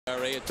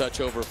A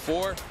touch over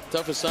 4.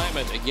 Tough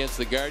assignment against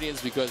the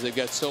Guardians because they've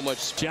got so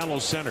much. Shallow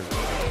center.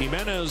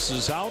 Jimenez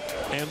is out,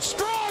 and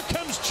Straw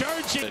comes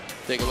charging.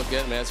 Take a look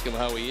at him, ask him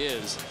how he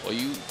is. Well,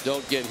 you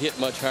don't get hit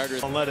much harder.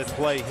 Don't let it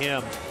play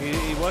him. He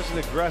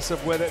wasn't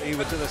aggressive with it. He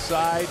was to the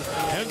side.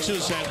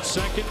 Hedges at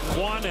second,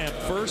 Quan at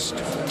first.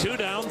 2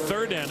 down,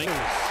 third inning.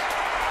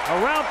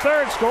 Around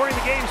third, scoring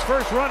the game's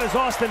first run is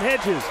Austin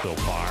Hedges. So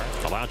far,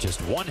 allowed just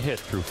 1 hit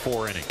through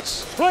 4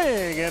 innings.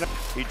 Swing and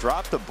he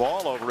dropped the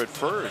ball over at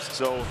first,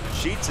 so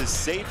Sheets is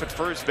safe at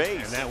first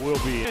base. that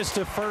will be Is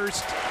to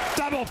first,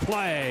 double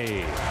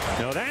play.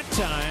 No, that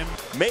time.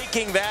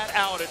 Making that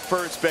out at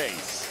first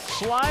base.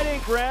 sliding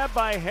grab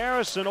by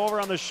Harrison over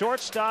on the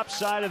shortstop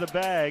side of the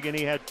bag, and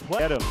he had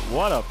played him.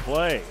 What a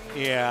play.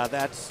 Yeah,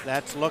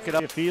 that's look it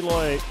up. If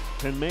Eloy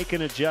can make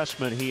an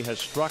adjustment, he has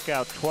struck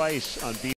out twice on